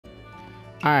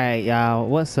Alright, y'all,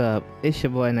 what's up? It's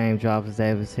your boy named Jarvis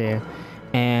Davis here,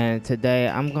 and today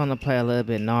I'm gonna play a little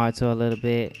bit Naruto a little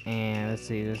bit, and let's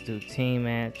do team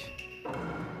match.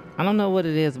 I don't know what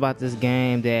it is about this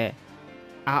game that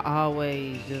I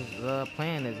always just love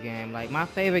playing this game. Like, my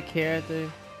favorite character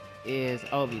is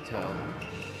Obito.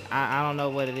 I don't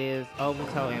know what it is,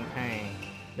 Obito and Pain.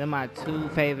 They're my two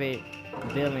favorite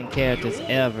villain characters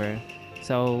ever.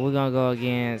 So we're gonna go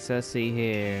against, let's see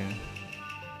here.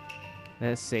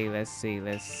 Let's see here.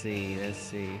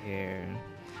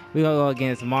 We're gonna go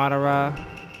against Madara.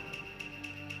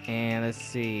 And let's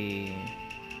see.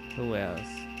 Who else?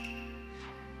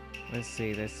 Let's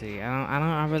see.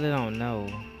 I really don't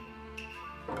know.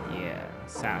 Yeah,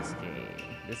 Sasuke.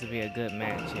 This will be a good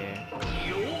match here.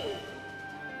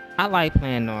 I like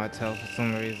playing Naruto for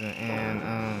some reason,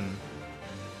 and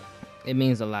it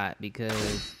means a lot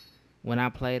because when I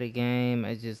play the game,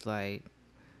 it's just like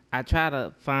I try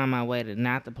to find my way to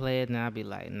not to play it, and I'll be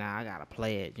like, nah, I gotta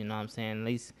play it. You know what I'm saying? At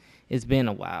least it's been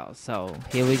a while. So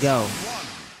here we go.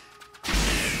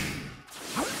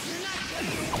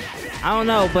 I don't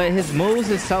know, but his moves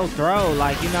is so throw,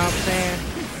 like, you know what I'm saying?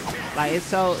 Like, it's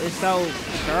so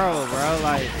throw, bro.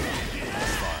 Like,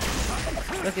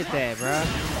 look at that, bro.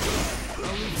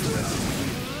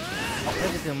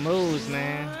 Look at the moves,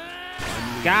 man.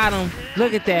 Got him.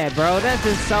 Look at that, bro. That's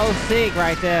just so sick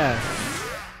right there.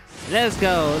 Let's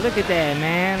go. Look at that,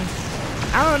 man.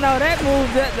 I don't know, that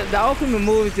move, the ultimate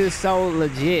move is just so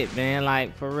legit, man.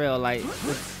 Like, for real. Like,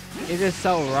 it's just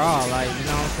so raw, like, you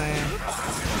know what I'm saying?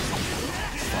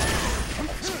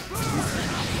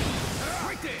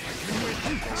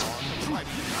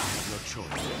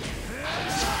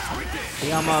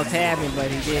 He almost had me,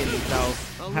 but he didn't, so.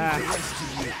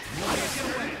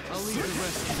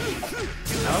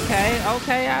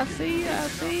 Okay, I see,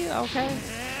 okay.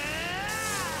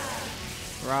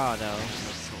 Raw, though.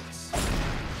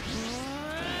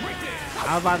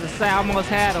 I was about to say, I almost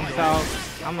had him, so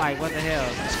I'm like, what the hell?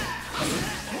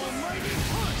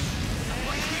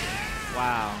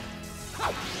 Wow.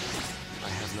 I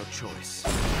have no choice.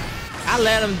 I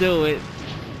let him do it.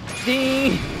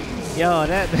 Ding. Yo, I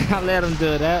let him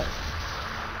do that.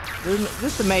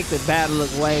 Just to make the battle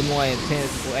look way more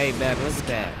intense, way better. Look at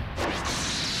that.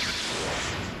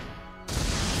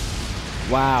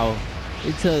 Wow.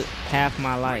 It took half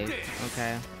my life.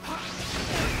 Okay.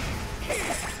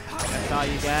 That's all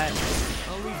you got?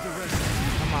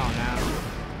 Come on now.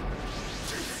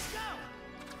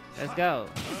 Let's go.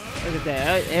 Look at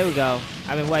that. Here we go.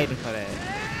 I've been waiting for that.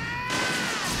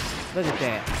 Look at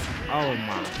that. Oh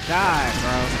my God,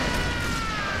 bro.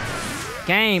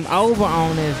 Game over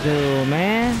on this dude,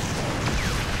 man.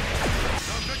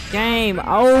 Game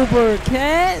over,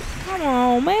 cat. Come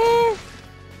on, man.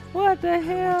 What the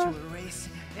hell?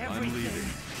 I'm leaving.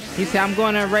 He said, I'm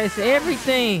going to erase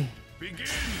everything.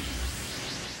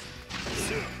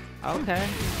 Okay.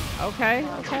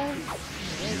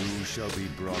 You shall be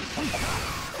brought.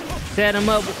 Set him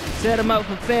up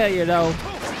for failure, though.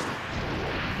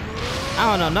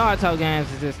 I don't know, Naruto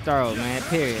games is just thorough, man,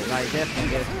 period. Like,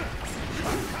 definitely just.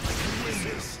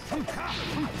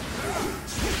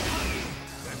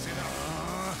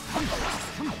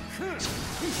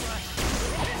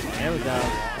 There we go.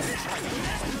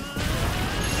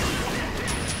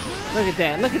 Look at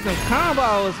that. Look at them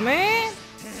combos, man.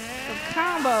 Some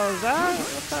combos, dog.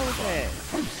 What's up with that?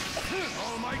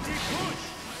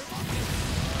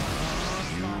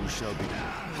 You shall be.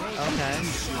 Okay.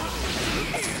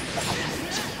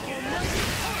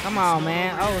 Come on,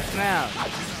 man. Oh, snap.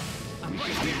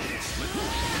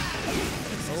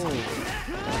 Oh.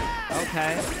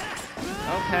 Okay.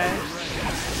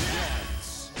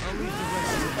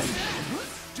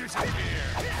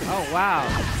 Oh, wow.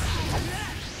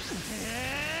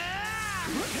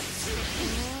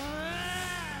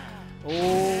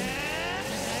 Oh.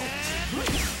 I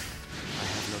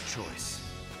have no choice.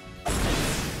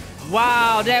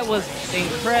 Wow, that was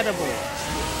incredible.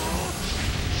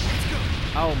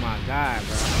 Oh my God,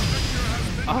 bro.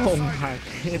 Oh my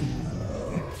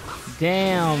goodness.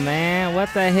 Damn, man.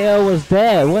 What the hell was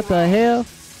that? What the hell?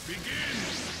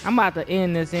 I'm about to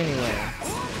end this anyway.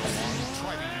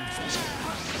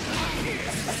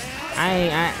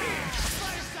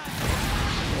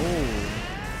 Ooh.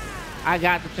 I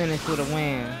got to finish with a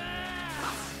win.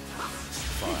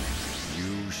 Fine.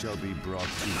 You shall be brought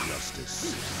to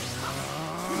justice.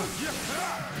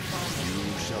 You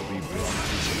shall be brought to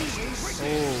justice.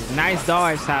 Ooh, nice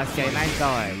dodge, Sasuke. Nice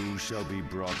dodge. You shall be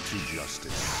brought to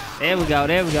justice. There we go.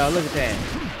 Look at that.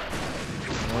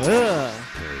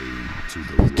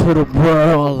 To the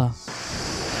world.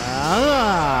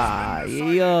 Ah,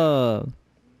 yeah.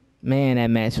 Man, that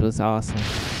match was awesome.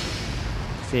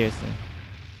 Seriously.